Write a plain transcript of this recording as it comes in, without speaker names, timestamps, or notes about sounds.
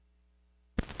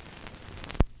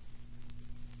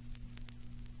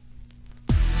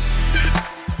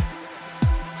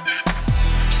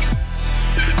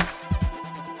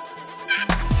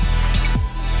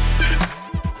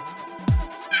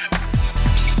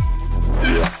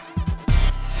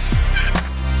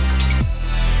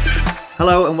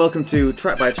Hello and welcome to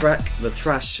Track by Track, the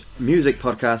Trash music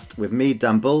podcast with me,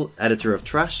 Dan Bull, editor of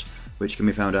Trash, which can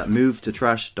be found at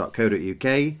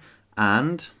movetotrash.co.uk,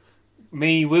 and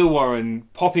me, Will Warren,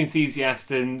 pop enthusiast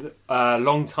and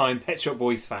long-time Pet Shop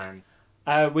Boys fan.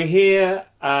 We're here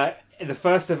in the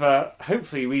first of a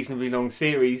hopefully reasonably long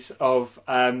series of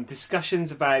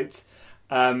discussions about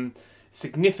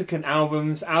significant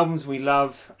albums we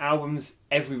love, albums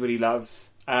everybody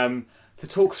loves, to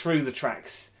talk through the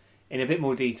tracks in a bit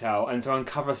more detail and to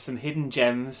uncover some hidden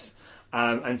gems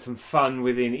and some fun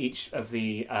within each of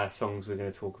the songs we're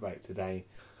going to talk about today.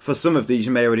 For some of these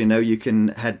you may already know, you can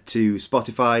head to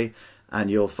Spotify and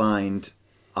you'll find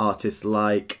artists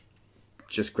like,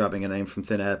 just grabbing a name from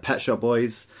thin air, Pet Shop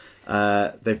Boys.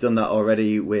 They've done that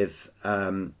already with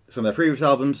some of their previous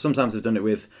albums. Sometimes they've done it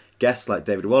with guests like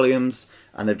David Walliams,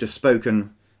 and they've just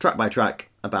spoken track by track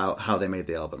about how they made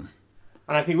the album.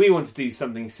 And I think we want to do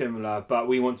something similar, but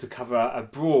we want to cover a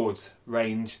broad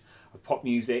range of pop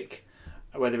music,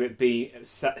 whether it be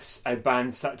a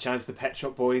band such as the Pet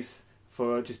Shop Boys,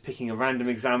 for just picking a random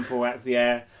example out of the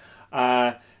air,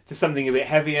 to something a bit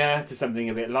heavier, to something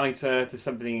a bit lighter, to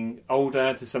something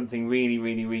older, to something really,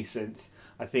 really recent.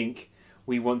 I think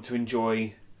we want to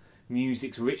enjoy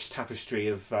music's rich tapestry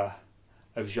of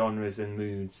genres and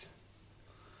moods.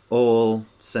 All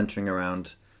centering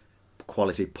around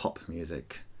quality pop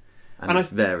music and its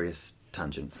various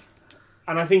tangents.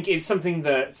 And I think it's something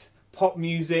that pop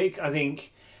music, I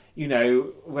think, you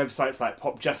know, websites like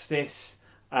Pop Justice,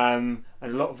 and a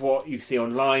lot of what you see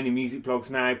online in music blogs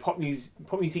now, pop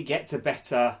music gets a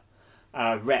better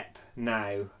rep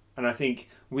now. And I think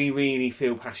we really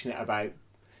feel passionate about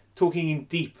talking in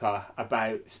deeper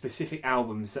about specific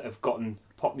albums that have gotten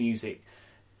pop music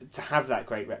to have that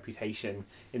great reputation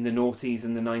in the noughties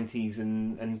and the 90s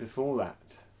and before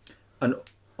that. And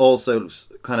also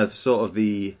kind of sort of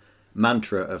the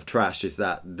mantra of Trash is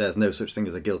that there's no such thing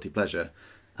as a guilty pleasure,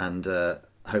 and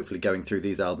hopefully going through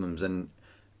these albums and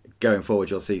going forward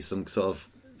you'll see some sort of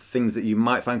things that you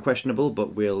might find questionable,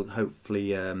 but we'll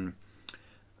hopefully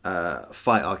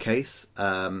fight our case.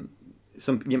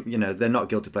 Some, you know, they're not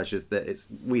guilty pleasures.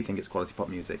 We think it's quality pop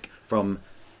music from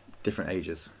different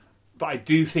ages. But I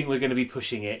do think we're going to be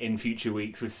pushing it in future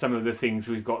weeks with some of the things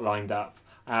we've got lined up.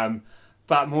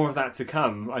 But more of that to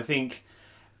come. I think,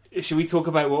 should we talk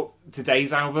about what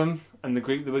today's album and the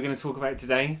group that we're going to talk about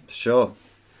today? Sure. Do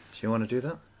you want to do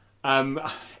that?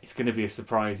 It's going to be a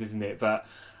surprise, isn't it? But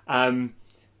I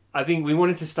think we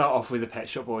wanted to start off with the Pet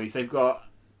Shop Boys. They've got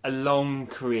a long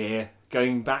career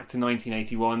going back to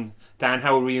 1981. Dan,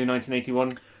 how old were you in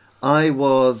 1981? I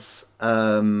was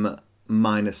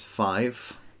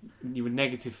 -5. You were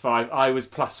 -5. I was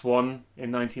 +1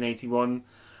 in 1981.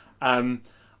 I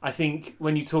think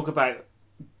when you talk about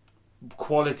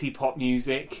quality pop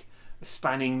music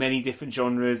spanning many different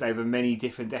genres over many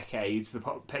different decades, the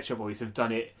Pet Shop Boys have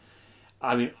done it.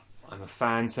 I mean, I'm a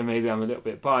fan, so maybe I'm a little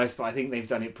bit biased, but I think they've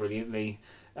done it brilliantly.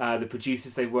 The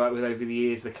producers they've worked with over the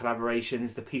years, the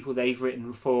collaborations, the people they've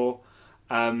written for,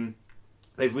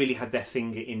 they've really had their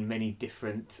finger in many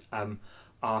different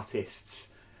artists.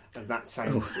 And that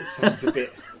sounds a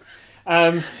bit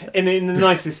in the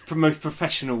nicest, most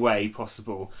professional way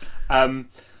possible. I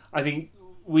think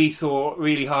we thought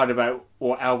really hard about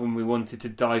what album we wanted to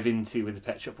dive into with the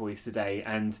Pet Shop Boys today,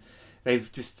 and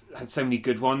they've just had so many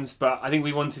good ones. But I think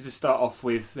we wanted to start off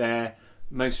with their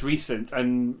most recent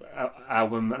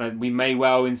album, and we may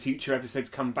well in future episodes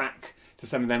come back to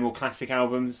some of their more classic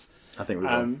albums. I think we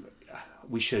will.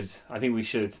 We should. I think we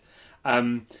should.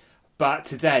 But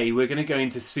today we're going to go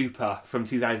into Super from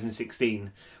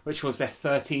 2016, which was their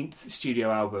 13th studio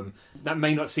album. That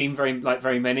may not seem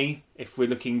very many if we're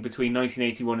looking between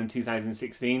 1981 and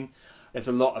 2016. There's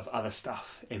a lot of other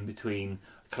stuff in between,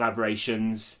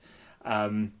 collaborations,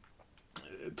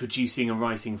 producing and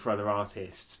writing for other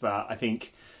artists. But I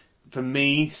think for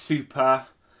me, Super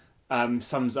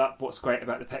sums up what's great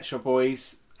about the Pet Shop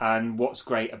Boys and what's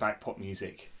great about pop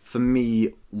music. For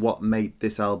me, what made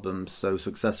this album so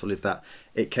successful is that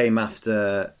it came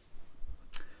after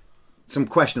some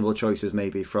questionable choices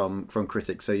maybe from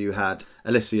critics. So you had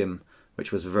Elysium,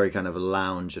 which was a very kind of a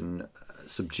lounge and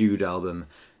subdued album.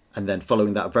 And then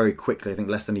following that very quickly, I think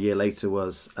less than a year later,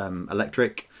 was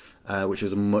Electric, which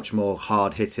was a much more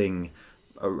hard-hitting,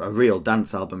 a real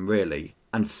dance album, really.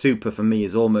 And Super, for me,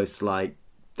 is almost like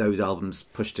those albums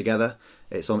pushed together.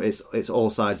 It's all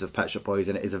sides of Pet Shop Boys,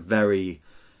 and it is a very...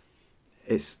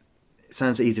 It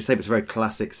sounds easy to say, but it's a very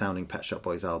classic sounding Pet Shop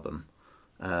Boys album.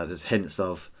 There's hints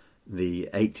of the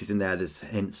 80s in there. There's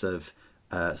hints of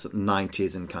sort of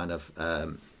 90s and kind of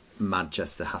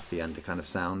Manchester hacienda kind of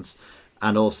sounds.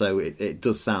 and also it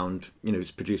does sound,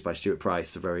 it's produced by Stuart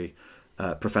Price, a very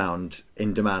profound,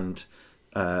 in-demand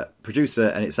producer,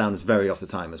 and it sounds very off the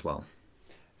time as well.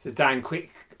 So Dan,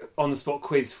 quick on-the-spot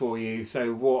quiz for you.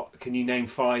 So what can you name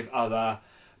 5 other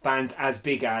bands as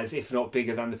big as, if not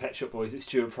bigger than, the Pet Shop Boys that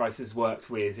Stuart Price has worked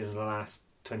with in the last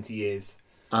 20 years?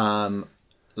 I'm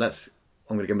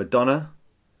going to go Madonna,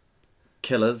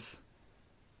 Killers.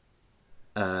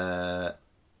 Oh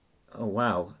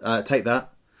wow! Take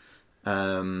That.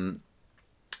 Has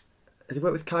he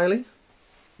worked with Kylie?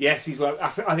 Yes, he's worked.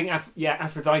 I think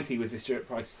Aphrodite was a Stuart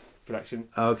Price production.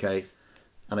 Okay,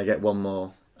 and I get one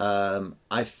more.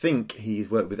 I think he's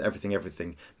worked with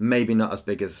Everything. Maybe not as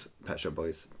big as Pet Shop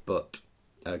Boys, but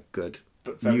a good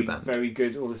new band. Very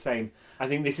good all the same. I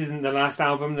think this isn't the last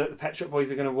album that the Pet Shop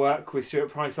Boys are going to work with Stuart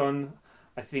Price on.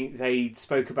 I think they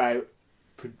spoke about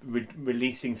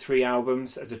releasing 3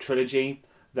 albums as a trilogy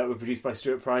that were produced by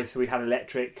Stuart Price. So we had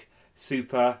Electric,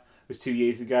 Super was 2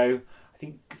 years ago. I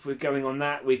think if we're going on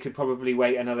that, we could probably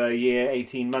wait another year,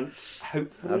 18 months,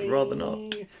 hopefully. I'd rather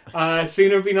not.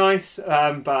 Sooner would be nice,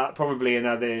 but probably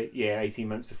another year, 18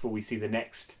 months before we see the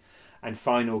next and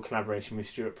final collaboration with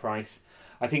Stuart Price.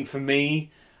 I think for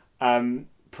me,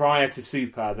 prior to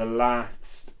Super, the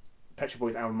last Pet Shop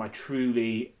Boys album I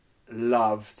truly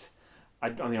loved. I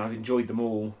mean, I've enjoyed them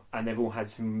all, and they've all had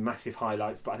some massive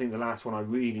highlights, but I think the last one I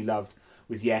really loved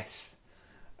was Yes,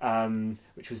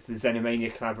 which was the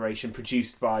Xenomania collaboration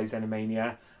produced by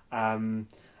Xenomania, and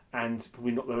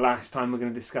probably not the last time we're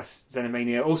going to discuss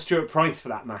Xenomania, or Stuart Price for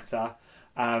that matter,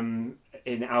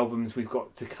 in albums we've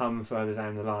got to come further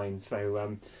down the line.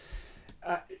 So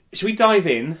should we dive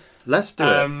in? Let's do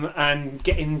it. And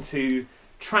get into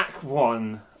track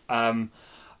 1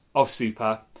 of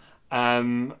Super.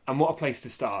 And what a place to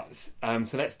start.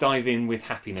 So let's dive in with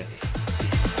Happiness.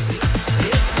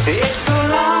 It's a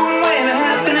long way to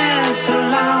happiness, a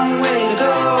long way to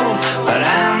go, but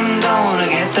I'm gonna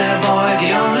get there, boy,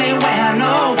 the only way I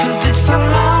know. Cause it's a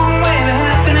long way to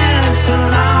happiness, a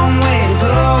long way to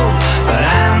go, but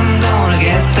I'm gonna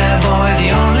get there, boy,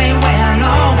 the only way I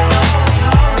know.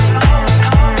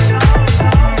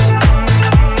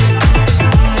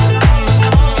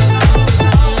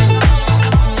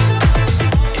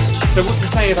 So what to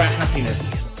say about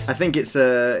Happiness? I think it's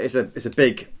a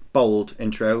big, bold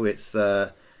intro. It's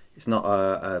not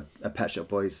a Pet Shop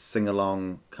Boys sing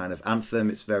along kind of anthem.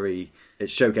 It's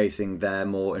showcasing their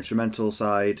more instrumental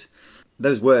side.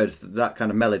 Those words, that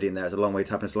kind of melody in there is a long way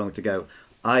to happiness, a long way to go.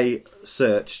 I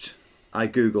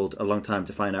googled a long time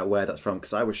to find out where that's from,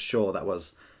 because I was sure that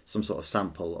was some sort of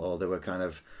sample, or they were kind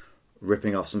of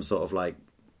ripping off some sort of like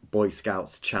Boy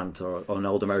Scouts chant or an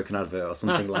old American advert or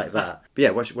something like that. But yeah,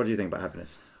 what do you think about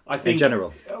happiness? I think, in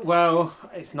general, well,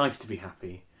 it's nice to be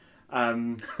happy.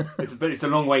 But it's a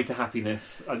long way to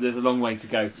happiness. There's a long way to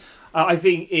go. I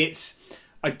think it's.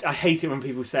 I hate it when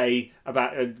people say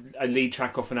about a lead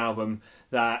track off an album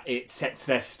that it sets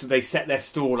they set their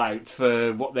stall out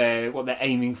for what they're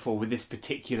aiming for with this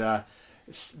particular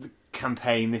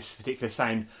campaign, this particular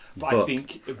sound. But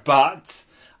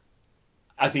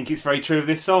I think it's very true of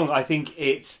this song. I think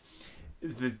it's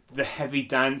the heavy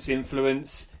dance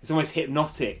influence. It's almost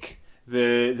hypnotic.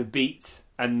 The beat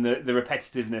and the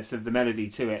repetitiveness of the melody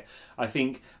to it. I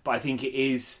think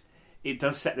it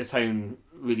does set the tone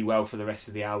really well for the rest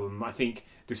of the album. I think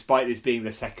despite this being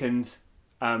the second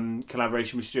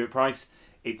collaboration with Stuart Price,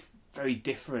 it's very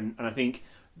different. And I think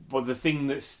the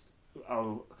thing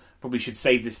probably should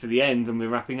save this for the end when we're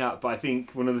wrapping up. But I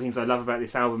think one of the things I love about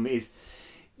this album is,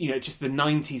 just the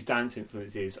 90s dance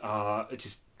influences are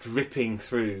just dripping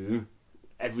through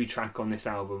every track on this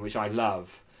album, which I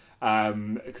love,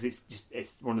 because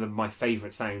it's one of my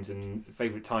favourite sounds and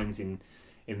favourite times in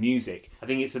music. I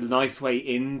think it's a nice way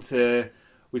into.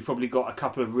 We've probably got a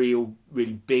couple of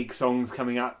really big songs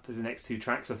coming up as the next 2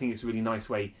 tracks. So I think it's a really nice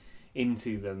way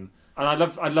into them, and I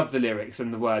love the lyrics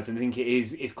and the words, and I think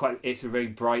it's a very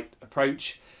bright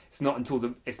approach. It's not at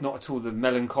all the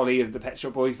melancholy of the Pet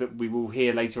Shop Boys that we will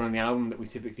hear later on in the album that we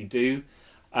typically do.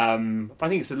 But I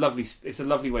think it's a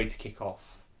lovely way to kick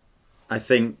off. I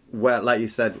think, well, like you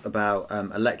said about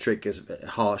Electric is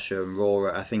harsher and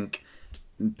rawer. I think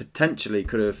potentially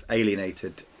could have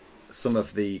alienated some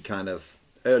of the kind of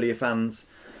earlier fans,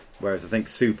 whereas I think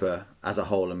Super as a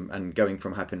whole and going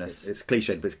from Happiness, it's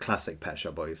cliched, but it's classic Pet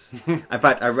Shop Boys. In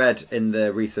fact, I read in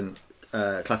the recent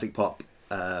Classic Pop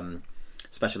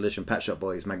special edition Pet Shop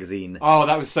Boys magazine. Oh,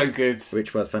 that was so good.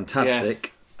 Which was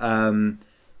fantastic. Yeah.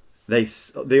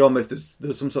 They almost,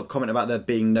 there's some sort of comment about there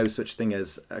being no such thing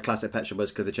as a classic Pet Shop Boys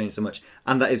because they changed so much,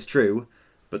 and that is true.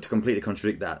 But to completely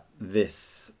contradict that,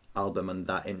 this album and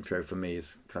that intro for me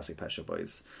is classic Pet Shop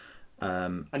Boys.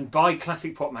 And buy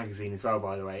Classic Pop magazine as well,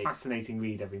 by the way. Fascinating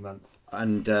read every month.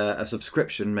 And a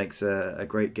subscription makes a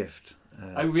great gift.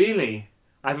 Oh, really?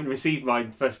 I haven't received my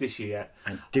first issue yet.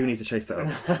 I do need to chase that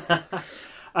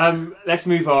up. Let's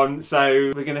move on.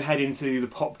 So we're going to head into the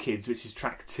Pop Kids, which is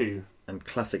track 2. And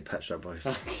classic Pet Shop Boys.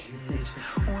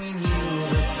 We knew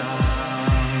the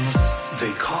songs.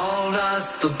 They called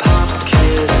us the Pop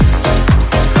Kids,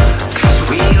 'cause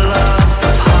we love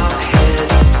the pop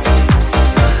hits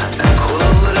and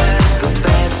quoted the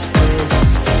best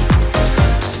bits.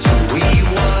 So we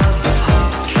were the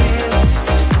Pop Kids.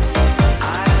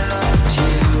 I loved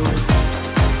you.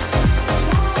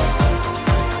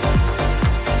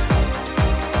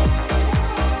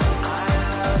 I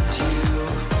loved you.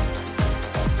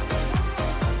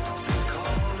 They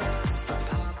called us the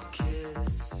Pop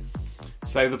Kids.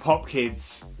 So the Pop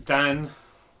Kids. Dan,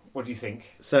 what do you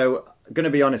think? So, I'm going to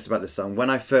be honest about this song. When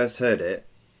I first heard it,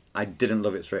 I didn't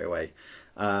love it straight away.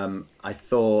 I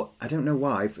thought, I don't know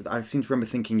why, I seem to remember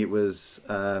thinking it was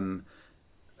a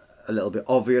little bit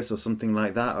obvious or something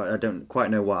like that. I don't quite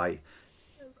know why.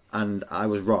 And I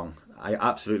was wrong. I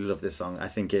absolutely love this song. I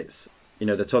think it's,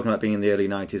 they're talking about being in the early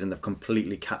 90s and they've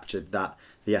completely captured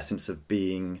the essence of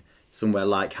being somewhere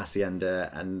like Hacienda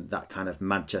and that kind of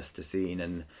Manchester scene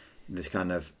and this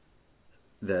kind of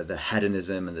the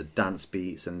hedonism and the dance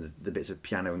beats and the bits of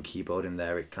piano and keyboard in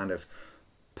there. It kind of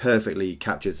perfectly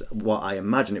captures what I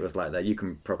imagine it was like there. You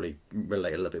can probably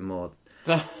relate a little bit more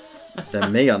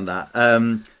than me on that.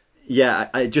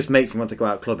 It just makes me want to go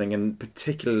out clubbing, and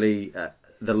particularly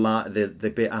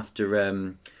the bit after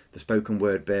the spoken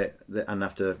word bit, and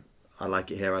after I like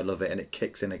it here, I love it, and it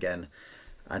kicks in again.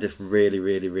 I just really,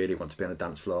 really, really want to be on a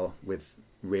dance floor with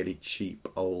really cheap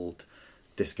old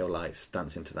disco lights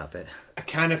dancing to that bit. A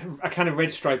can of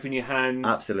red stripe in your hand.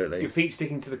 Absolutely. Your feet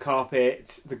sticking to the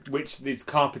carpet, which is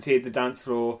carpeted the dance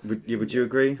floor. Would you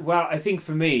agree? Well, I think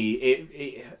for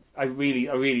me, I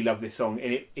really love this song,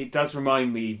 and it does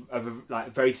remind me of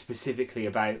very specifically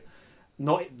about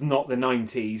not the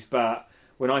 90s, but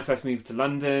when I first moved to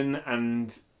London,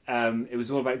 and it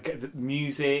was all about the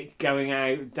music, going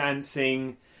out,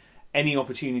 dancing, any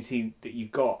opportunity that you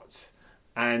got,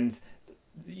 and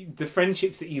the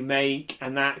friendships that you make,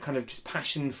 and that kind of just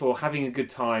passion for having a good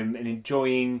time and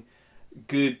enjoying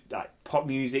good pop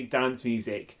music, dance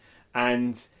music,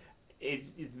 and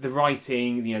it's the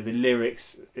writing, the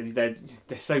lyrics, they're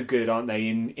so good, aren't they,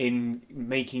 in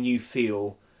making you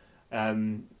feel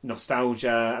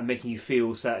nostalgia and making you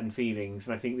feel certain feelings.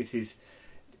 And I think this is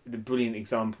the brilliant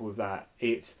example of that.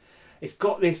 It's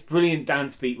got this brilliant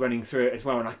dance beat running through it as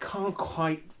well, and I can't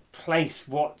quite place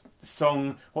what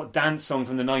dance song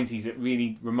from the 90s it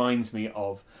really reminds me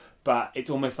of, but it's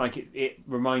almost like it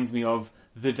reminds me of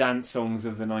the dance songs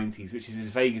of the 90s, which is as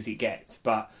vague as it gets,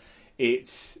 but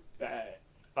it's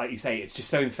like you say, it's just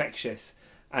so infectious,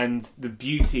 and the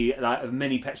beauty of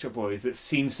many Pet Shop Boys that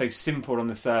seem so simple on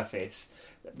the surface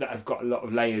that have got a lot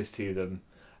of layers to them.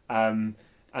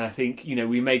 And I think,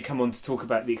 we may come on to talk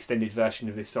about the extended version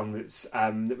of this song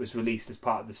that was released as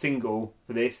part of the single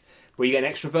for this, where you get an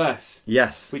extra verse.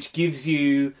 Yes. Which gives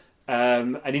you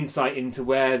an insight into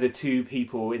where the two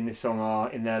people in this song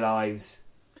are in their lives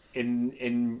in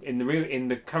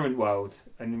the current world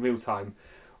and in real time.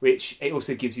 Which it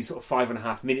also gives you sort of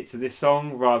 5.5 minutes of this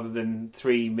song rather than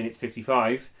 3 minutes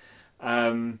 55.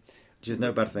 Which is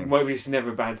no bad thing. Well, it's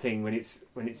never a bad thing when it's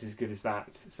as good as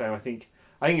that. So I think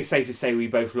it's safe to say we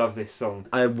both love this song.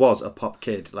 I was a pop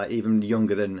kid, even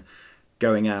younger than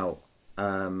going out,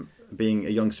 being a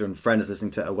youngster and friends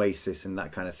listening to Oasis and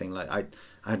that kind of thing. I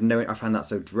found that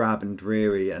so drab and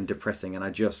dreary and depressing, and I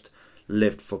just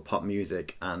lived for pop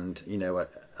music. And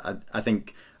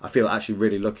I feel actually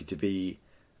really lucky to be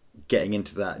getting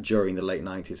into that during the late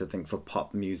 90s. I think for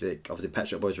pop music, obviously Pet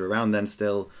Shop Boys were around then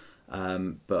still,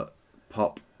 but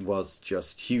pop was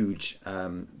just huge.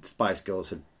 Spice Girls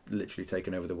had literally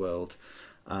taken over the world.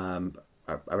 I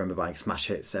remember buying Smash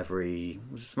Hits every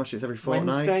fortnight.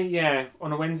 Wednesday, yeah,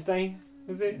 on a Wednesday,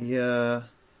 was it? Yeah,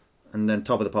 and then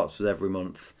Top of the Pops was every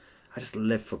month. I just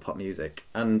lived for pop music,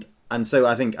 and so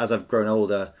I think as I've grown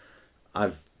older,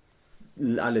 I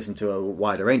listen to a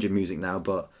wider range of music now,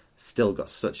 but still got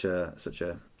such a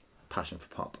passion for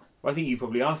pop. Well, I think you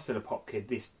probably are still a pop kid.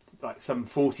 This some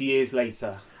 40 years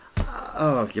later.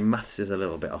 Your maths is a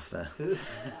little bit off there.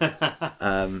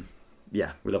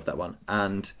 Yeah, we love that one.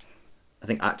 And I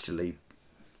think actually,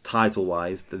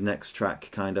 title-wise, the next track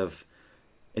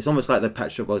it's almost like the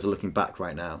Pet Shop Boys are looking back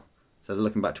right now. So they're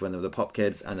looking back to when they were the pop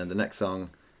kids, and then the next song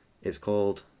is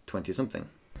called 20-something.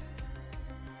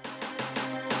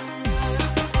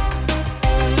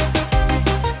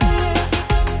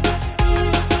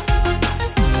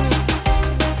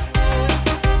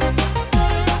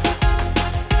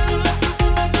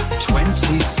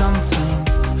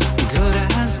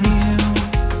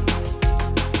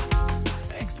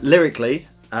 Lyrically,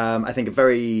 I think a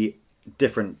very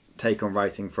different take on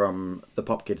writing from the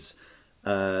Pop Kids.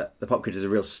 The Pop Kids is a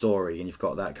real story, and you've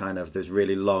got that kind of, there's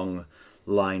really long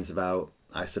lines about,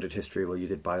 I studied history, well, you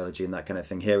did biology, and that kind of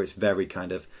thing. Here it's very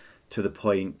kind of to the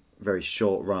point, very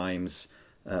short rhymes,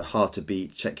 hard to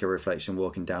beat, check your reflection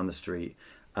walking down the street,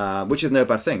 which is no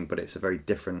bad thing, but it's a very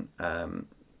different,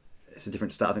 it's a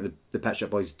different style. I think the Pet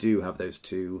Shop Boys do have those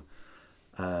two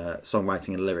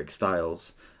songwriting and lyric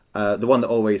styles. The one that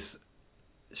always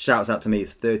shouts out to me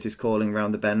is 30s Calling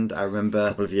Round the Bend. I remember a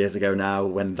couple of years ago now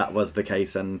when that was the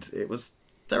case, and it was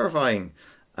terrifying.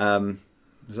 Was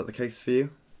that the case for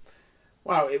you?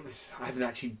 Well, it was. I haven't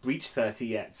actually reached 30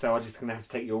 yet, so I'm just going to have to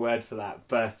take your word for that.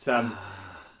 But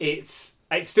it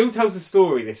still tells a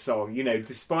story, this song, you know,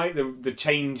 despite the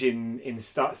change in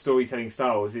storytelling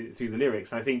styles through the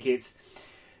lyrics. I think it's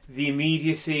the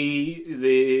immediacy,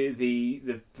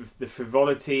 the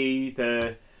frivolity,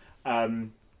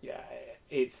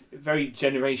 it's a very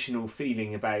generational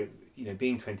feeling about, you know,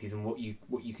 being 20s and what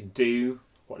you can do,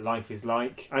 what life is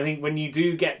like. I think when you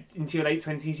do get into your late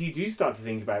 20s, you do start to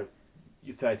think about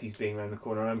your 30s being around the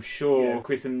corner. And I'm sure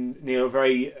Chris and Neil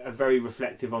are very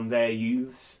reflective on their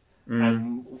youths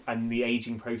and the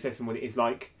aging process and what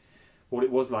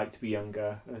it was like to be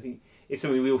younger. And I think it's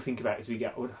something we all think about as we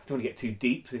get. I don't want to get too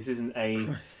deep. This isn't a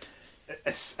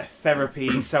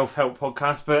therapy self-help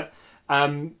podcast, but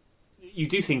you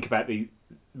do think about the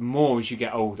more as you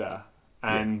get older.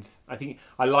 And I think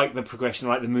I like the progression,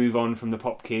 I like the move on from the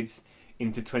Pop Kids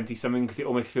into 20-something, because it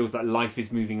almost feels like life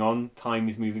is moving on, time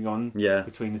is moving on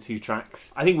between the two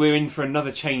tracks. I think we're in for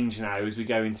another change now as we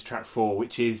go into track 4,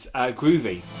 which is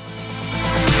Groovy.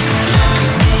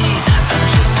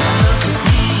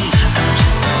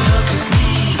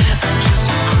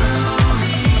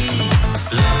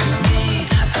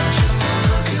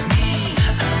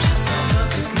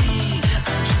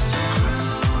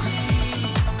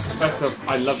 First off,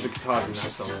 I love the guitars in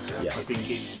that song. Yeah. I think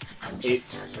it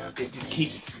just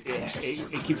keeps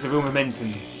it keeps a real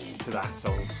momentum to that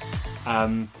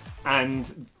song,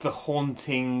 and the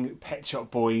haunting Pet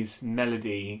Shop Boys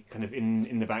melody kind of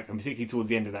in the background, particularly towards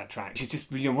the end of that track, which is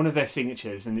just, you know, one of their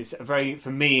signatures. And it's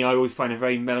for me, I always find a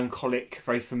very melancholic,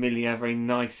 very familiar, very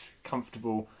nice,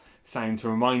 comfortable sound to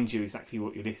remind you exactly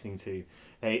what you're listening to.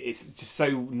 It's just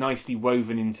so nicely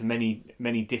woven into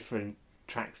many different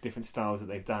tracks, different styles that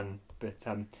they've done. But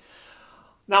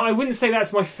now I wouldn't say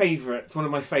that's my favourite. It's one of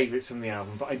my favourites from the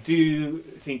album, but I do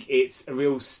think it's a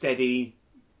real steady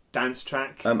dance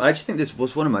track. I actually think this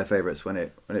was one of my favourites when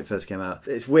it first came out.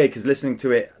 It's weird because listening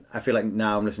to it, I feel like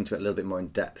now I'm listening to it a little bit more in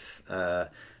depth.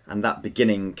 And that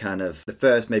beginning kind of, the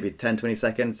first maybe 10-20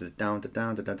 seconds, is down,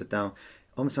 down, down, down, down.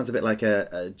 Almost sounds a bit like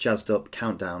a jazzed up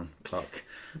countdown clock.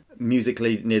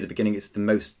 Musically, near the beginning, it's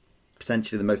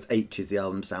potentially the most 80s the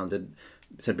album sounded.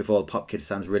 I said before, Pop Kids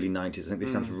sounds really 90s. I think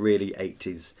this sounds really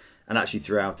 80s, and actually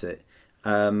throughout it.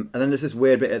 And then there's this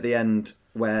weird bit at the end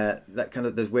where that kind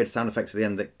of, there's weird sound effects at the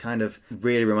end that kind of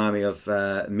really remind me of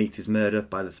Meat is Murder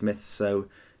by the Smiths. So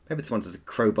maybe this wanted to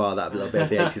crowbar that a little bit of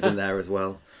the 80s in there as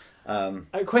well.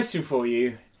 A question for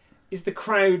you. Is the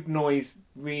crowd noise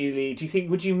really, do you think,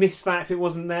 would you miss that if it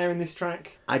wasn't there in this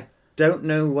track? I don't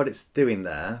know what it's doing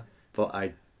there, but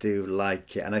I do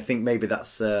like it. And I think maybe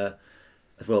that's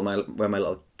as well where my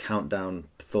little countdown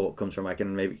thought comes from.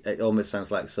 It almost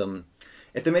sounds like some,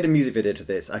 if they made a music video to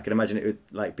this, I could imagine it would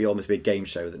like almost be a game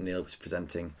show that Neil was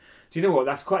presenting. Do you know what?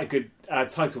 That's quite a good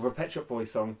title for a Pet Shop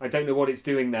Boys song. I don't know what it's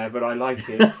doing there, but I like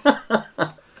it.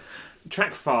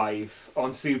 Track 5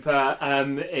 on Super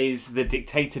is The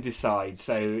Dictator Decides.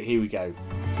 So here we go.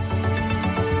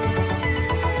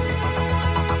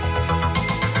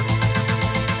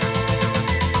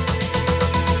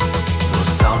 Will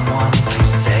someone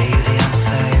please say the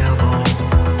unsayable?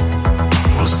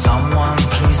 Will someone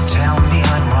please tell me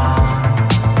I'm wrong?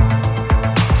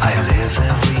 I live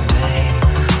every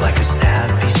day like a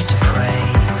sad beast to prey,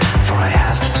 for I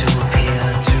have to appear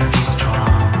to be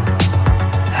strong,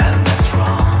 and that's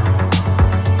wrong.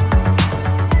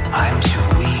 I'm too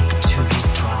weak to be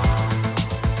strong.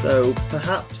 So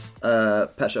perhaps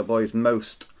Pet Shop Boys'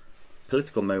 most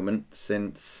political moment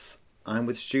since I'm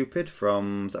With Stupid is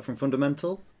that from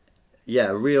Fundamental? Yeah,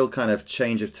 a real kind of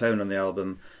change of tone on the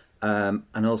album,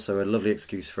 and also a lovely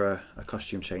excuse for a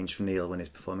costume change for Neil when he's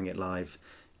performing it live.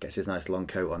 Gets his nice long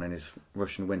coat on and his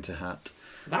Russian winter hat.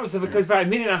 That was because about a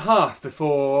minute and a half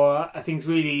before he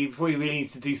really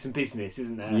needs to do some business,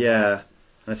 isn't there? Yeah,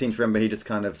 and I seem to remember he just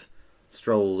kind of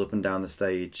strolls up and down the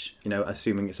stage, you know,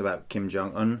 assuming it's about Kim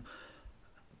Jong-un.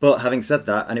 But having said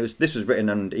that, and this was written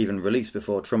and even released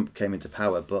before Trump came into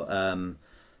power, but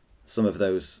some of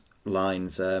those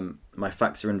lines. My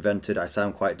facts are invented, I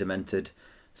sound quite demented.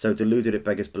 So deluded it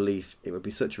beggars belief, it would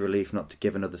be such a relief not to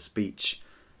give another speech.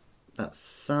 That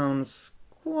sounds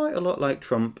quite a lot like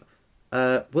Trump.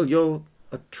 Well, you're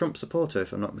a Trump supporter,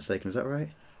 if I'm not mistaken, is that right?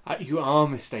 You are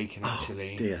mistaken,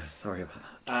 actually. Oh dear, sorry about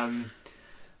that.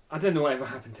 I don't know whatever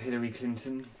happened to Hillary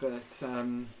Clinton, but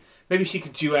maybe she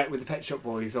could duet with the Pet Shop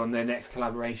Boys on their next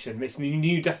collaboration. It's the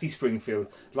new Dusty Springfield,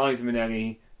 Liza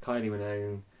Minnelli, Kylie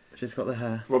Minogue. She's got the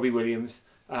hair. Robbie Williams.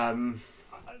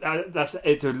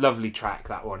 It's a lovely track,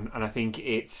 that one, and I think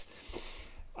it's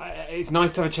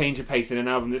nice to have a change of pace in an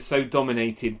album that's so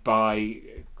dominated by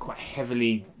quite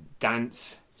heavily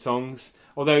dance songs.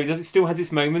 Although it still has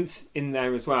its moments in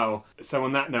there as well. So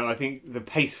on that note, I think the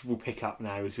pace will pick up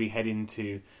now as we head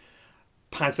into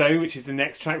Pazzo, which is the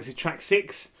next track, which is track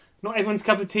 6. Not everyone's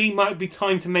cup of tea. Might be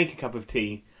time to make a cup of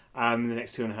tea in the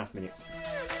next 2.5 minutes.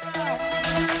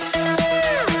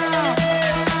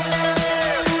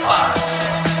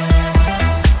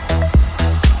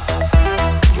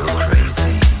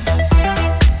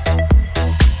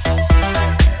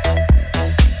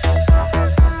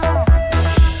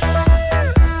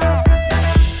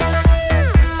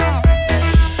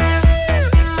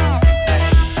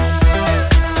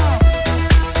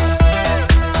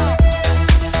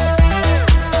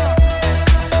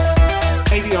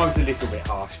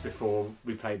 Before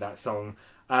we played that song,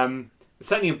 it's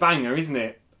certainly a banger, isn't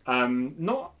it?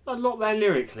 Not a lot there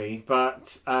lyrically,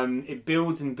 but it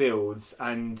builds and builds,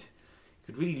 and you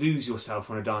could really lose yourself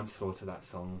on a dance floor to that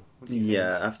song.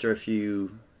 Yeah, after a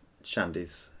few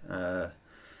shandies. A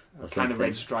can of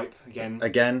Red Stripe again.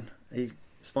 Are you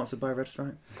sponsored by Red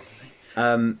Stripe?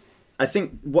 I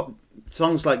think what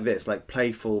songs like this, like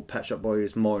playful Pet Shop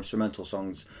Boys, more instrumental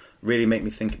songs, really make me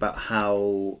think about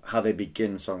how they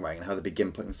begin songwriting and how they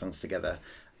begin putting songs together.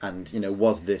 And,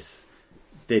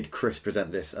 did Chris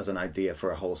present this as an idea for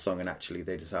a whole song, and actually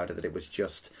they decided that it was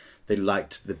just, they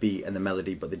liked the beat and the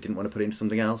melody, but they didn't want to put it into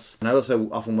something else. And I also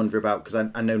often wonder about,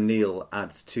 because I know Neil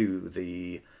adds to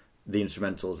the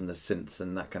instrumentals and the synths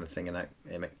and that kind of thing, and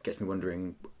it gets me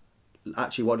wondering,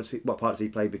 actually, what part does he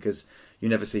play? Because you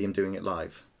never see him doing it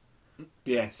live.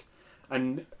 Yes,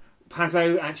 and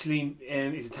Pazzo actually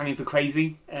is Italian for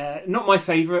crazy. Not my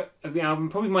favourite of the album,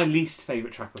 probably my least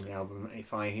favourite track on the album,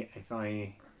 if I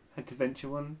had to venture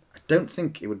one. I don't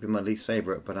think it would be my least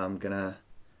favourite, but I'm gonna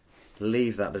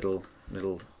leave that little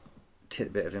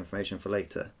tidbit of information for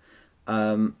later.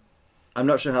 I'm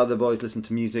not sure how the boys listen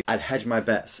to music. I'd hedge my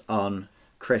bets on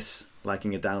Chris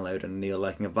liking a download and Neil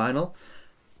liking a vinyl.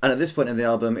 And at this point in the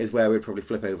album is where we'd probably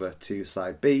flip over to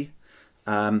side B.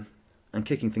 And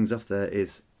kicking things off there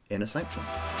is Inner Sanctum.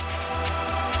 Inner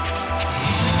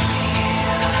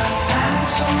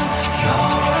Sanctum,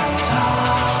 you're a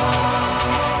star.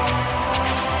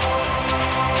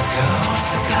 The girls,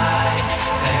 the guys,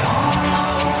 they all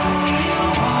know who you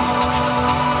are.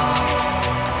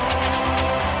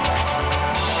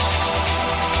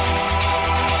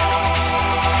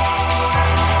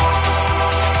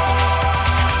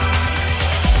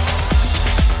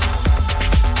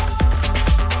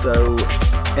 So,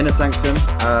 Inner Sanctum,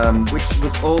 which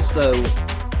was also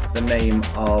the name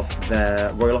of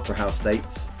their Royal Opera House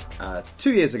dates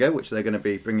 2 years ago, which they're going to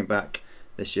be bringing back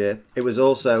this year. It was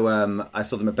also, I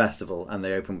saw them at Festival and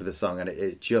they opened with a song, and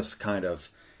it just kind of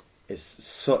is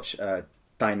such a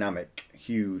dynamic,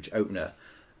 huge opener.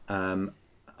 And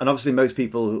obviously most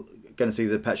people going to see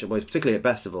the Pet Shop Boys, particularly at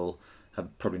Festival,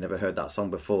 have probably never heard that song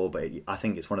before, but I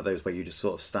think it's one of those where you just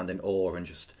sort of stand in awe and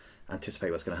just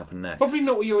anticipate what's going to happen next. Probably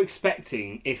not what you're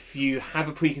expecting if you have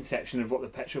a preconception of what the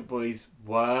Pet Shop Boys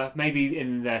were. Maybe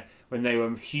when they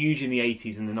were huge in the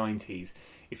 80s and the 90s.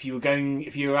 If you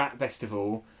were at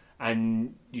Festival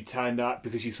and you turned up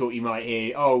because you thought you might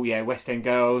hear, oh yeah, West End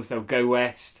Girls, they'll go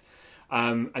west,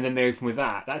 and then they open with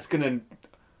that. That's going to,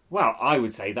 well, I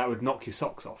would say that would knock your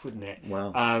socks off, wouldn't it?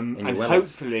 Wow. And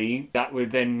hopefully that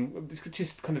would then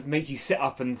just kind of make you sit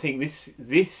up and think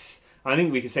this. I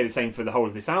think we could say the same for the whole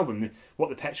of this album. What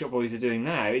the Pet Shop Boys are doing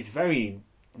now is very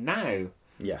now.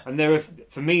 Yeah. And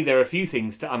for me, there are a few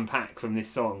things to unpack from this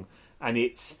song. And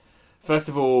it's, first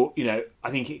of all, I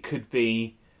think it could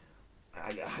be,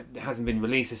 it hasn't been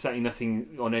released, there's certainly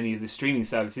nothing on any of the streaming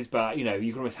services, but, you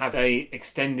can almost have a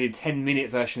extended 10-minute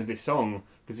version of this song,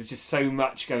 because there's just so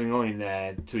much going on in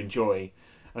there to enjoy.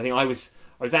 I think I was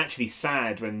actually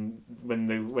sad when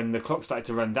the clock started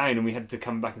to run down and we had to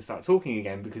come back and start talking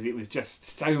again, because it was just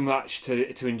so much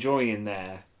to enjoy in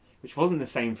there, which wasn't the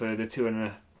same for the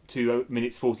 2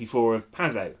 minutes 44 of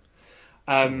Pazzo.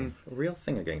 A real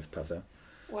thing against Pazzo.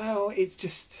 Well,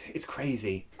 it's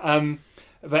crazy.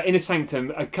 But Inner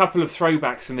Sanctum, a couple of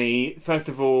throwbacks for me. First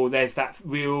of all, there's that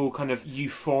real kind of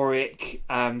euphoric,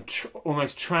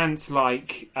 almost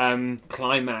trance-like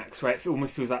climax where it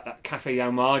almost feels like that Café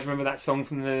Del Mar. Do you remember that song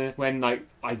from when like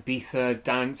Ibiza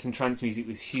dance and trance music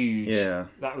was huge? Yeah.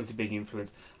 That was a big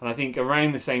influence. And I think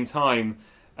around the same time,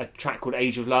 a track called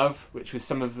Age of Love, which was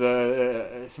some of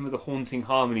the haunting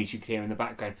harmonies you could hear in the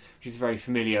background, which is very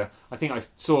familiar. I think I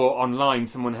saw online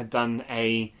someone had done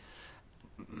a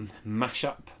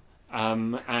mashup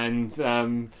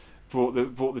and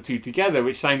brought the two together,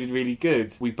 which sounded really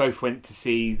good. We both went to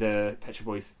see the Pet Shop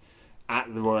Boys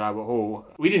at the Royal Albert Hall.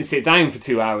 We didn't sit down for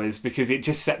 2 hours because it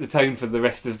just set the tone for the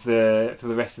rest of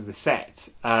the set.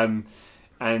 And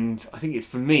I think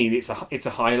it's a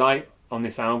highlight on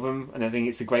this album, and I think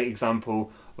it's a great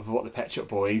example of what the Pet Shop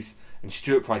Boys and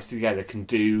Stuart Price together can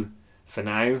do for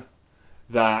now.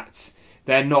 That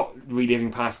they're not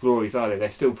reliving past glories, are they? They're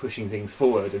still pushing things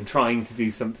forward and trying to do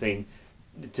something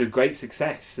to great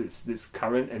success that's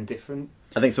current and different.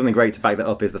 I think something great to back that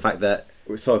up is the fact that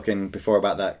we were talking before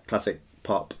about that classic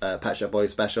pop Pet Shop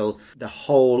Boys special. The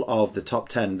whole of the top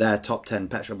 10, their top 10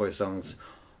 Pet Shop Boys songs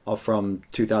are from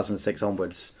 2006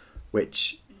 onwards,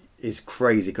 which is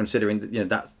crazy considering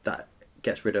that that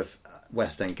gets rid of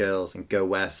West End Girls and Go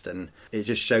West, and it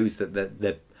just shows that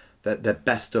the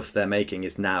best stuff they're making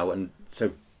is now. And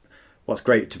so what's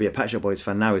great to be a Pet Shop Boys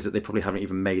fan now is that they probably haven't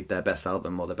even made their best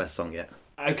album or their best song yet.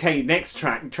 Okay, next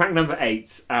track number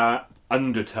 8,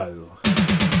 Undertow.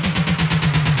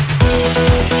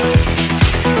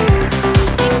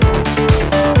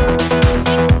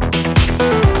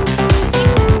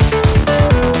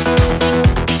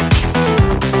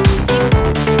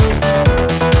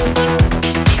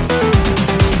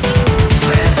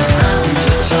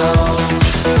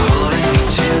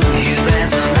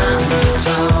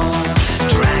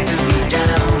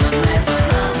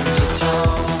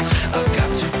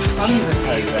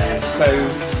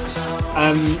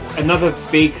 Another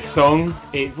big song.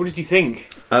 What did you think?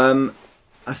 I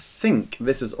think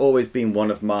this has always been one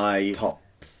of my top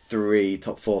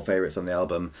 4 favourites on the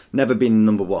album. Never been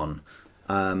number 1.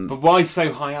 But why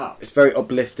so high up? It's very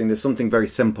uplifting. There's something very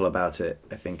simple about it,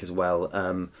 I think, as well.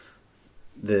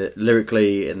 The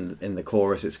lyrically in the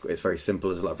chorus, it's very simple.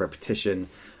 There's a lot of repetition.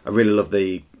 I really love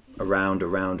the around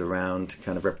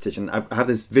kind of repetition. I have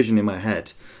this vision in my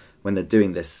head when they're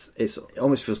doing this. It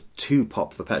almost feels too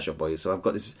pop for Pet Shop Boys. So I've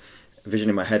got this vision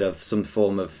in my head of some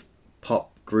form of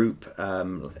pop group.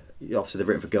 Obviously they've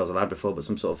written for Girls Aloud before, but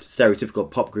some sort of stereotypical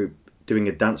pop group doing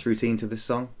a dance routine to this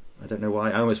song. I don't know why.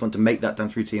 I almost want to make that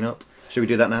dance routine up. Should we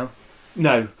do that now?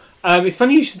 No. It's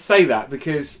funny you should say that,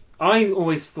 because I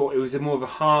always thought it was more of a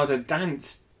harder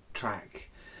dance track,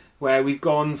 where we've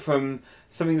gone from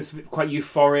something that's quite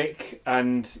euphoric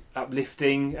and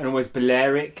uplifting and almost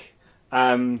Balearic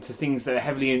to things that are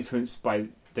heavily influenced by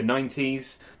the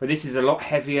 90s, but this is a lot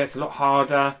heavier, it's a lot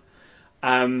harder,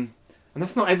 and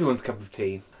that's not everyone's cup of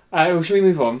tea. Shall we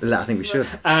move on? I think we should.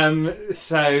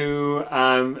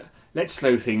 Let's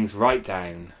slow things right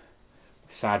down.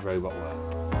 Sad Robot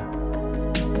World.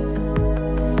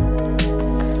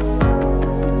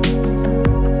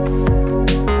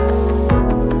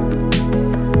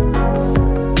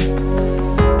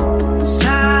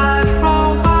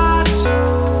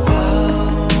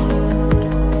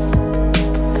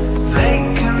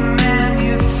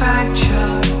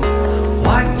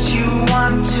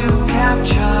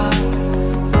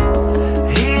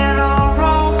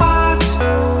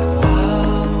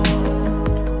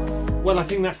 I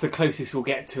think that's the closest we'll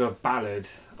get to a ballad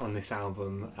on this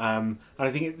album, and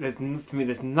I think for me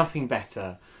there's nothing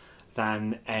better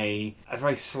than a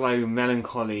very slow,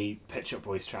 melancholy Pet Shop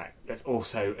Boys track that's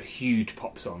also a huge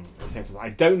pop song at the same time. I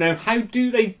don't know how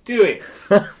do they do it,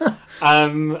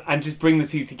 and just bring the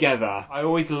two together. I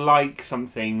always like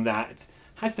something that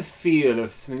has the feel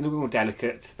of something a little bit more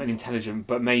delicate and intelligent,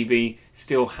 but maybe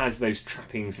still has those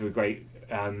trappings of a great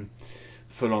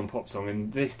full-on pop song,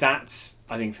 and that's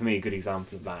I think for me a good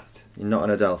example of that. You're not an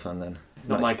Adele fan then?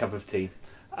 Not my cup of tea.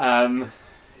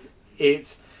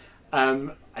 It's I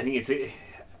think it's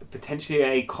potentially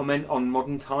a comment on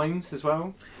modern times as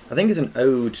well. I think it's an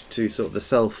ode to sort of the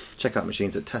self-checkout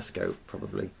machines at Tesco,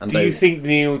 probably. And do you think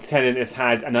Neil Tennant has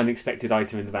had an unexpected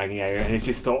item in the bagging area and has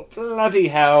just thought, bloody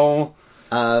hell?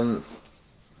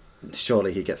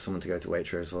 Surely he gets someone to go to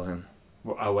Waitrose for him.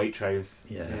 Waitrose.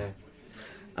 Yeah.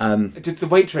 The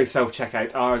Waitrose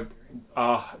self-checkouts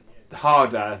are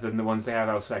harder than the ones they have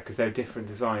elsewhere because they're a different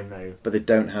design, though. But they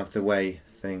don't have the way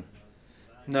thing.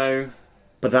 No.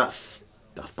 But that's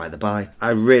that's by the by.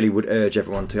 I really would urge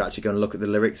everyone to actually go and look at the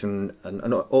lyrics, and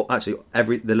actually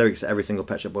the lyrics to every single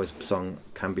Pet Shop Boys song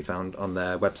can be found on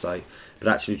their website. But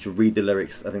actually to read the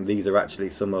lyrics, I think these are actually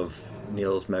some of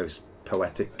Neil's most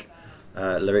poetic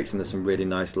lyrics, and there's some really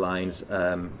nice lines.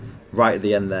 Right at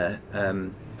the end there,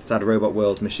 sad robot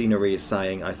world, machinery is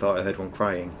sighing, I thought I heard one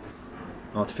crying.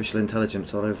 Artificial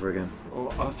intelligence all over again.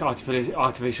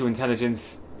 Artificial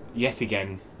intelligence yet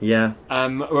again. Yeah.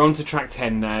 We're on to track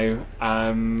 10 now,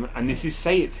 and this is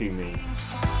Say It To Me.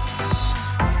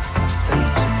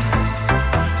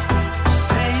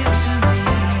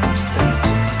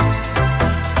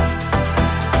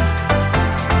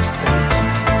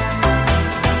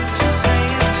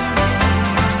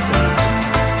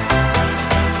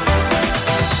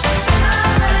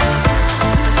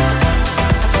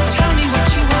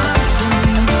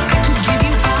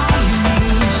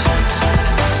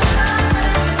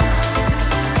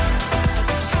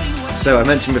 So I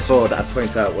mentioned before that I'd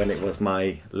point out when it was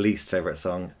my least favourite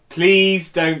song.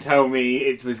 Please don't tell me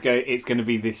it's going to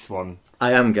be this one.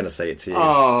 I am going to say it to you.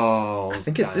 Oh, I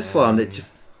think it's this one. It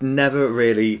just never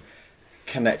really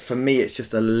connects. For me, it's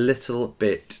just a little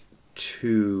bit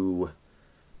too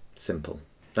simple.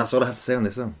 That's all I have to say on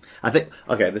this song. I think,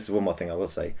 okay, this is one more thing I will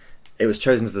say. It was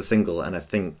chosen as a single, and I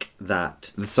think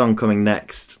that the song coming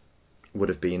next would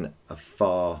have been a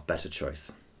far better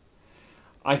choice.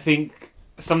 I think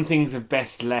some things are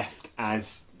best left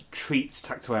as treats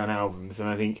tucked away on albums, and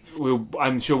I think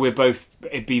I'm sure we'll both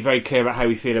be very clear about how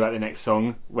we feel about the next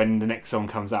song when the next song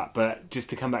comes up. But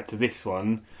just to come back to this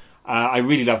one, I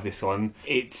really love this one.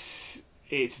 It's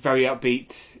very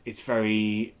upbeat, it's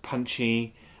very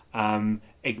punchy,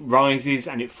 it rises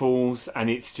and it falls, and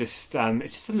it's just a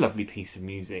lovely piece of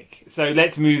music. So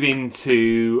let's move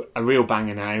into a real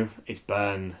banger now. It's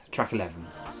Burn, track 11.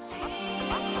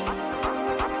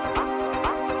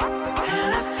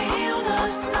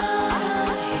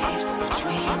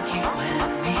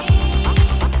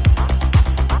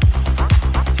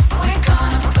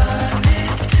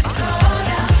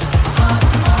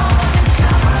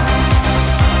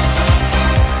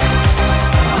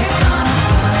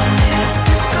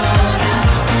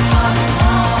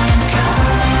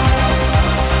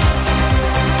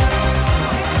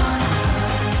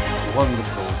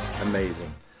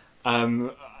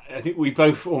 I think we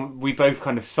both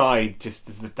kind of sighed just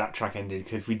as that track ended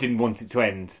because we didn't want it to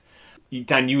end.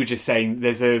 Dan, you were just saying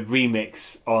there's a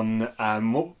remix on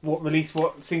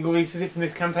what single release is it from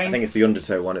this campaign? I think it's the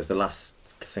Undertow one. It's the last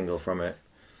single from it.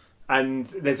 And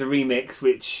there's a remix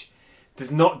which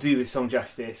does not do this song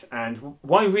justice. And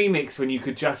why remix when you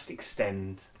could just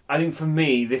extend? I think for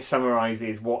me, this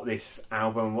summarises what this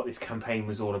album, what this campaign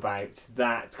was all about.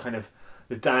 That kind of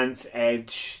the dance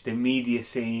edge, the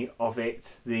immediacy of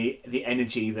it, the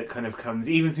energy that kind of comes,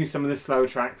 even through some of the slower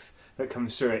tracks that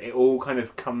comes through it, it all kind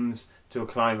of comes to a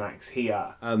climax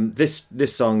here. This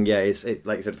song, yeah, it's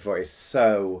like you said before, is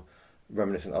so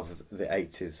reminiscent of the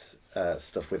 80s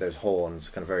stuff with those horns,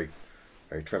 kind of very,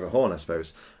 very Trevor Horn, I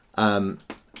suppose.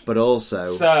 But also...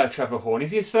 Sir Trevor Horn.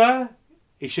 Is he a sir?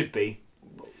 He should be.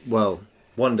 Well,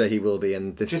 one day he will be,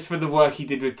 and this... Just for the work he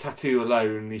did with Tattoo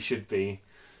alone, he should be.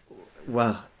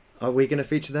 Well, are we going to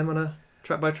feature them on a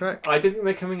track by track? I don't think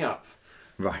they're coming up.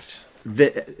 Right.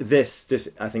 This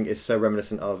I think is so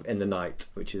reminiscent of In the Night,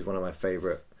 which is one of my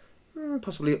favourite,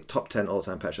 possibly top 10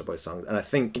 all-time Pet Shop Boys songs. And I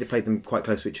think they played them quite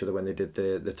close to each other when they did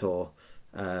the tour,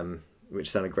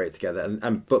 which sounded great together.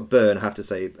 But Burn, I have to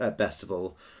say, at best of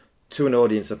all, to an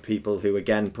audience of people who,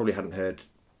 again, probably hadn't heard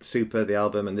Super, the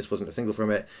album, and this wasn't a single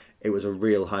from it, it was a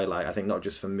real highlight, I think, not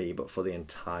just for me, but for the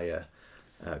entire...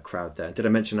 crowd there. Did I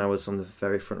mention I was on the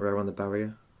very front row on the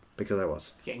barrier? Because I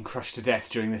was. Getting crushed to death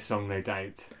during this song, no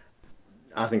doubt.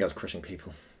 I think I was crushing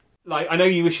people. Like, I know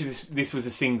you wish this was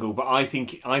a single, but I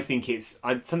think it's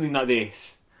something like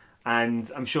this,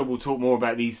 and I'm sure we'll talk more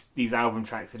about these album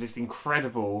tracks. Are just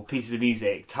incredible pieces of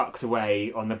music tucked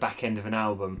away on the back end of an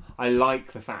album. I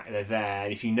like the fact they're there,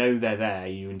 and if you know they're there,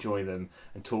 you enjoy them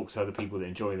and talk to other people that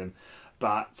enjoy them.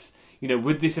 But,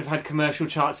 would this have had commercial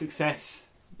chart success?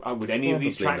 Would any of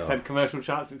these tracks have commercial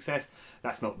chart success?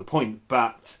 That's not the point.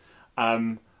 But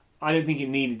I don't think it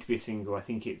needed to be a single. I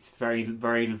think it's very,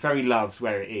 very, very loved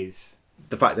where it is.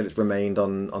 The fact that it's remained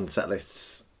on set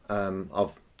lists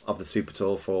of the Super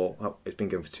Tour it's been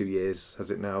going for 2 years, has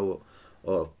it now?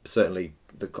 Or certainly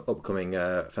the upcoming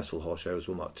Festival Hall shows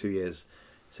will mark 2 years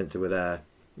since they were there.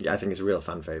 Yeah, I think it's a real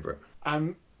fan favourite.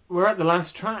 We're at the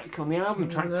last track on the album,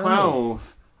 track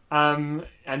 12. And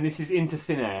this is Into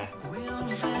Thin Air. We'll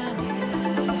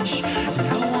vanish. No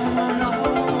one will know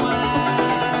why.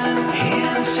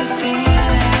 Into thin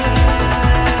air.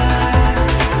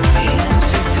 Into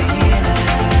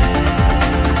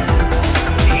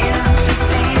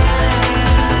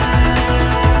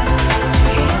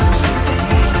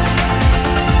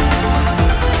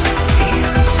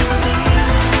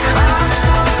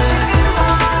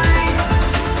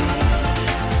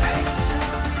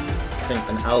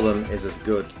album is as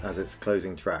good as its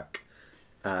closing track,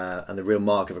 and the real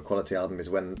mark of a quality album is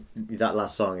when that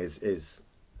last song is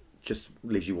just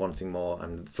leaves you wanting more.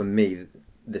 And for me,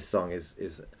 this song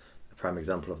is a prime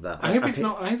example of that. I hope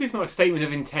it's not a statement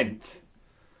of intent.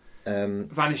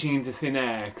 Vanishing into thin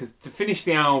air, because to finish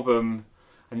the album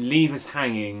and leave us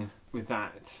hanging with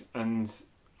that, and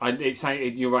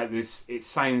you're right. It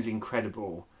sounds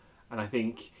incredible, and I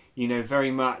think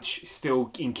very much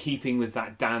still in keeping with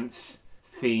that dance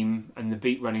theme and the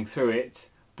beat running through it,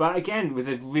 but again with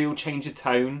a real change of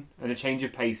tone and a change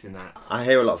of pace in that. I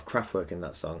hear a lot of Kraftwerk in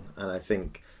that song, and I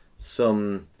think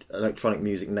some electronic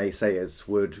music naysayers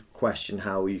would question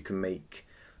how you can make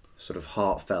sort of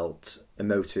heartfelt,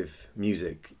 emotive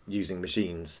music using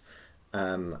machines.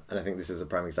 And I think this is a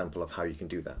prime example of how you can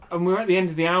do that. And we're at the end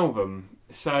of the album,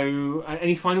 so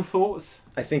any final thoughts?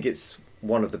 I think it's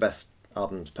one of the best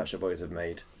albums Pet Shop Boys have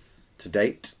made to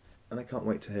date, and I can't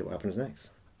wait to hear what happens next.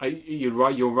 You're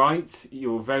right.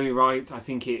 You're very right. I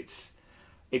think it's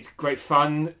great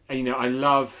fun. I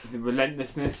love the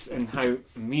relentlessness and how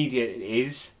immediate it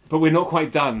is. But we're not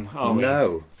quite done, are we?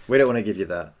 No, we don't want to give you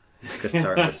that, Chris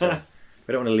Tarrant.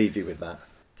 We don't want to leave you with that.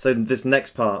 So this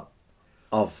next part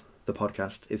of the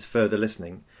podcast is Further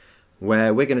Listening,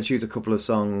 where we're going to choose a couple of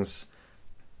songs,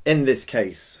 in this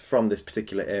case, from this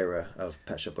particular era of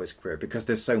Pet Shop Boys' career, because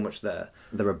there's so much there.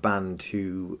 They're a band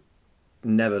who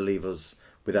never leave us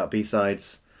without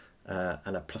B-sides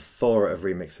and a plethora of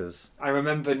remixes. I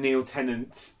remember Neil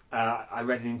Tennant, I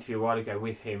read an interview a while ago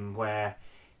with him where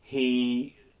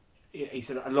he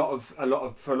said for a lot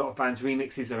of bands,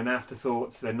 remixes are an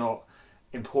afterthought. They're not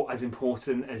as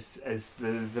important as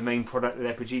the main product that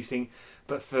they're producing,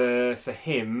 but for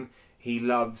him, he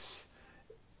loves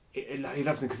them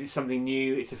because it's something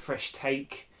new, it's a fresh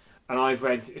take. And I've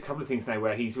read a couple of things now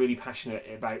where he's really passionate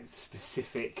about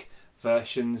specific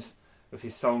versions of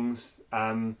his songs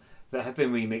that have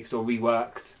been remixed or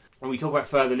reworked. When we talk about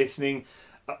Further Listening,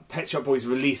 Pet Shop Boys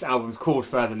release albums called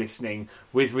Further Listening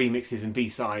with remixes and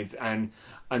B-sides and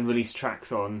unreleased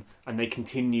tracks on, and they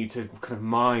continue to kind of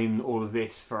mine all of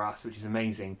this for us, which is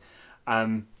amazing.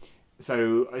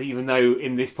 So even though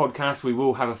in this podcast we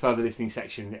will have a Further Listening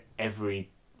section every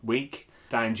week,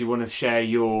 Dan, do you want to share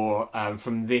your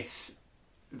from the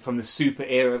super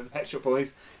era of the Pet Shop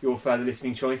Boys, your Further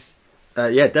Listening choice?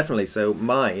 Yeah, definitely. So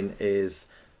mine is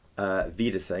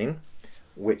Wiedersehen,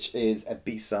 which is a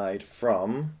B-side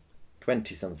from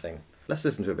 20-something. Let's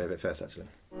listen to a bit of it first, actually.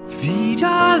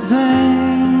 Wiedersehen,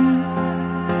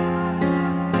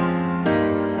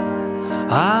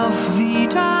 auf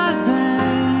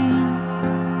Wiedersehen,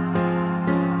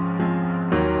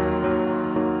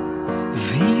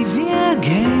 wie wir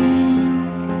gehen,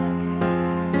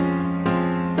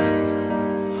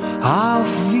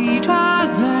 auf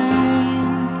Wiedersehen,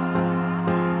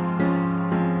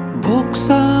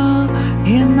 Boxer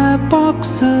in the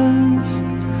boxes,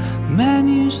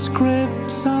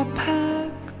 manuscripts are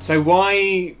packed. So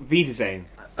why Wiedersehen?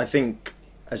 I think,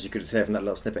 as you could hear from that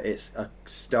little snippet, it's a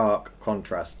stark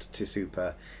contrast to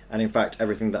Super. And in fact,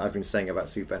 everything that I've been saying about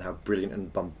Super and how brilliant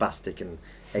and bombastic and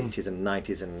 80s and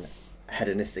 90s and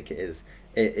hedonistic it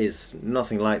is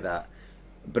nothing like that.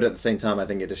 But at the same time, I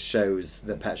think it just shows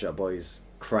the Pet Shop Boys'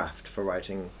 craft for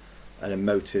writing an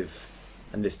emotive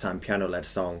and this time piano-led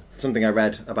song. Something I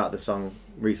read about the song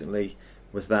recently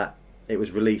was that it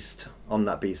was released on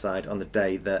that B-side on the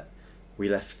day that we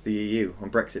left the EU, on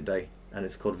Brexit Day, and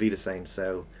it's called Wiedersehen.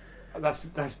 So that's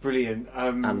brilliant. I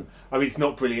mean, it's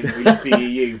not brilliant that we left the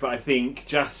EU, but I think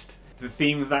just the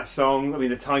theme of that song, I mean,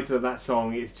 the title of that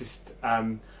song is just,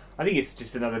 I think it's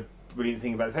just another brilliant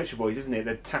thing about the Pet Shop Boys, isn't it?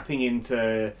 They're tapping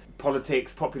into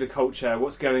politics, popular culture,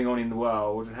 what's going on in the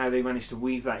world, and how they manage to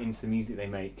weave that into the music they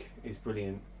make is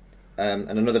brilliant. And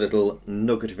another little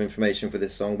nugget of information for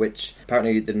this song, which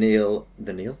apparently the Neil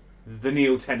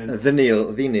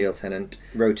Tennant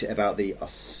wrote it about the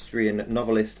Austrian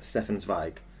novelist Stefan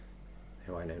Zweig,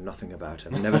 who I know nothing about,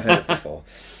 I've never heard of before.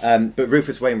 But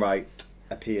Rufus Wainwright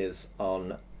appears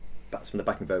on some of the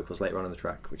backing vocals later on in the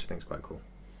track, which I think is quite cool.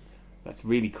 That's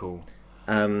really cool.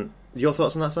 Your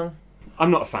thoughts on that song? I'm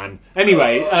not a fan.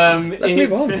 Anyway,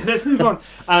 let's move on.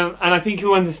 And I think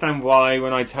you'll understand why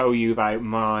when I tell you about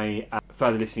my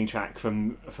Further Listening track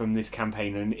from this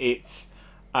campaign. And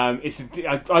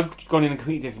I've gone in a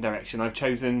completely different direction. I've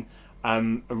chosen a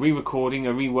re-recording,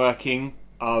 a reworking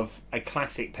of a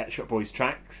classic Pet Shop Boys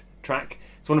track.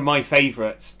 It's one of my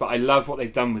favourites, but I love what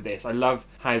they've done with this. I love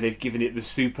how they've given it the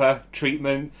super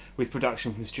treatment with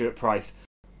production from Stuart Price.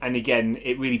 And again,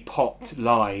 it really popped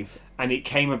live. and it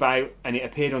came about and it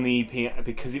appeared on the EP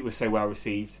because it was so well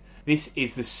received. This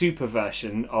is the super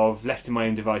version of Left to My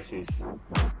Own Devices.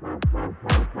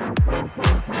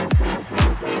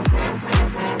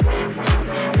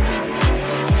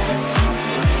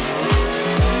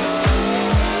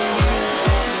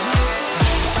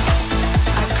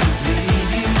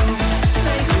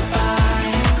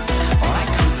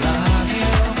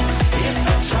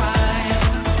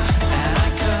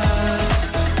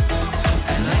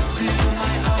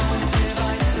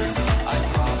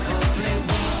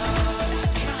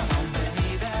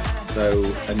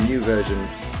 So, a new version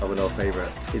of an old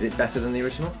favourite. Is it better than the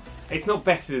original? It's not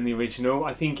better than the original.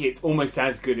 I think it's almost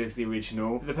as good as the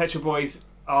original. The Pet Shop Boys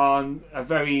are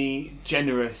very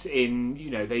generous in,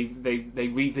 they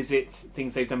revisit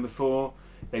things they've done before.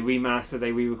 They remaster,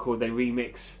 they re-record, they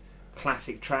remix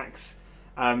classic tracks.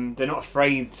 They're not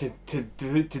afraid to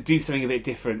do something a bit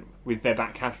different with their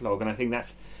back catalogue, and I think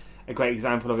that's a great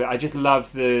example of it. I just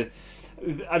love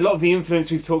a lot of the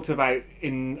influence we've talked about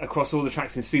across all the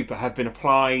tracks in Super have been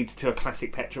applied to a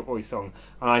classic Pet Shop Boys song,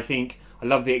 and I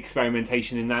love the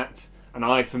experimentation in that.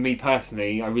 And for me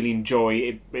personally, I really enjoy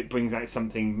it. It brings out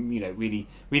something really,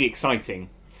 really exciting.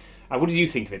 What did you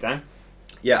think of it, Dan?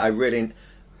 Yeah,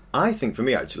 I think for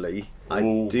me actually,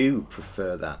 I do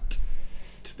prefer that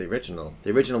to the original. The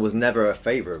original was never a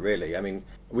favourite, really. I mean,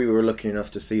 we were lucky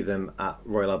enough to see them at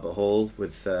Royal Albert Hall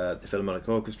with the Philharmonic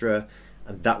Orchestra,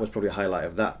 and that was probably a highlight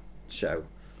of that show.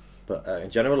 But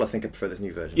in general, I think I prefer this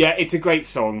new version. Yeah, it's a great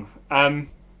song.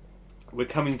 We're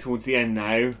coming towards the end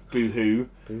now. Boo-hoo.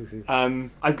 Boo-hoo.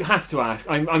 I have to ask,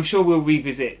 I'm sure we'll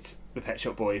revisit the Pet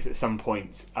Shop Boys at some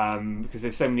point, because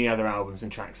there's so many other albums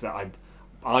and tracks that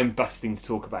I'm busting to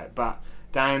talk about. But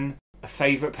Dan, a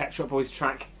favourite Pet Shop Boys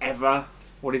track ever?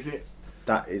 What is it?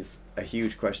 That is a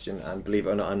huge question, and believe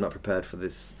it or not, I'm not prepared for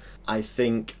this. I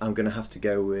think I'm going to have to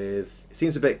go with... It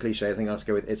seems a bit cliche. I think I'll have to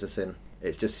go with It's a Sin.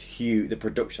 It's just huge. The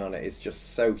production on it is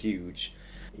just so huge.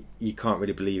 You can't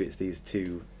really believe it's these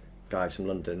two guys from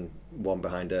London, one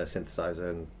behind a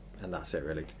synthesizer, and that's it,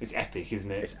 really. It's epic, isn't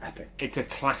it? It's epic. It's a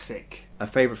classic. A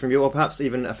favourite from you, or perhaps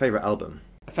even a favourite album?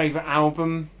 A favourite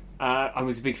album? I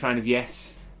was a big fan of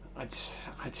Yes. I'd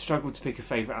struggled to pick a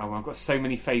favourite album. I've got so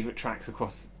many favourite tracks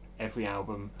across every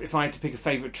album. If I had to pick a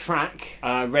favourite track,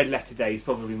 Red Letter Day is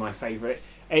probably my favourite.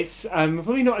 It's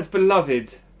probably not as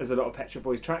beloved as a lot of Pet Shop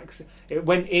Boys tracks. It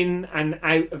went in and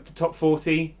out of the top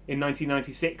 40 in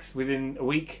 1996 within a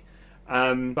week.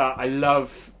 But I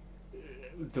love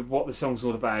what the song's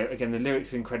all about. Again, the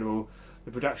lyrics are incredible.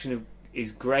 The production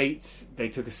is great. They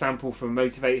took a sample from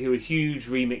Motivate, who were huge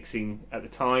remixing at the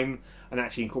time, and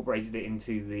actually incorporated it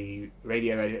into the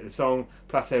radio edit of the song.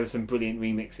 Plus there were some brilliant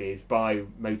remixes by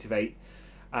Motivate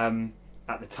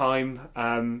at the time,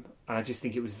 and I just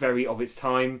think it was very of its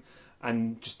time,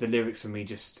 and just the lyrics for me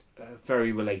just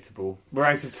very relatable. We're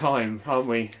out of time, aren't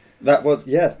we? That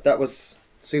was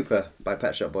Super by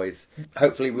Pet Shop Boys.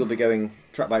 Hopefully we'll be going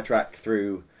track by track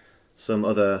through some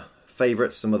other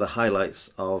favourites, some other highlights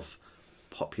of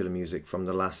popular music from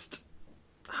the last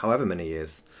however many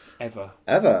years. Ever.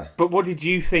 But what did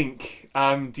you think?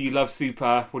 Do you love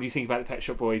Super? What do you think about the Pet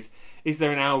Shop Boys? Is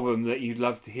there an album that you'd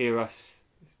love to hear us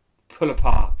pull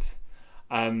apart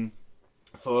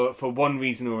for one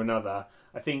reason or another?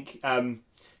 I think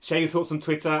share your thoughts on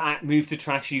Twitter at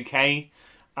MoveToTrashUK.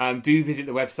 Do visit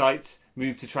the website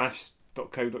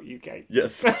movetotrash.co.uk.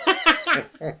 Yes.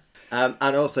 And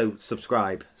also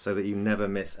subscribe so that you never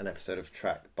miss an episode of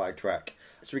Track by Track.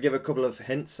 Should we give a couple of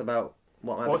hints about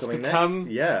what's be coming next? Come?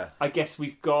 Yeah. I guess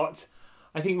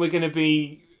I think we're going to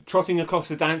be trotting across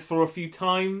the dance floor a few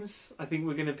times. I think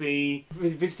we're going to be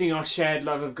visiting our shared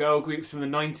love of girl groups from the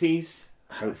 90s.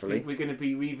 Hopefully. I think we're going to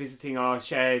be revisiting our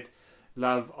shared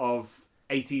love of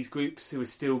 80s groups who are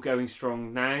still going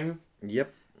strong now.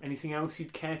 Yep. Anything else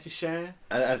you'd care to share?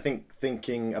 And I think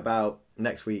thinking about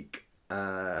next week,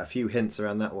 a few hints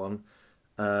around that one.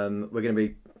 We're going to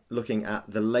be looking at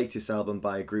the latest album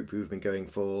by a group who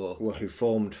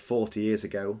formed 40 years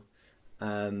ago.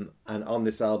 And on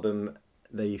this album,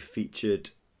 they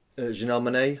featured Janelle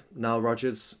Monáe, Nile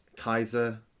Rodgers,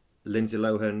 Kaiser, Lindsay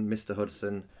Lohan, Mr.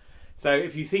 Hudson. So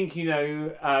if you think you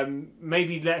know,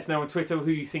 maybe let us know on Twitter who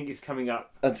you think is coming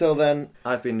up. Until then,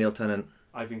 I've been Neil Tennant.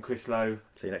 I've been Chris Lowe.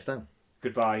 See you next time.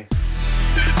 Goodbye.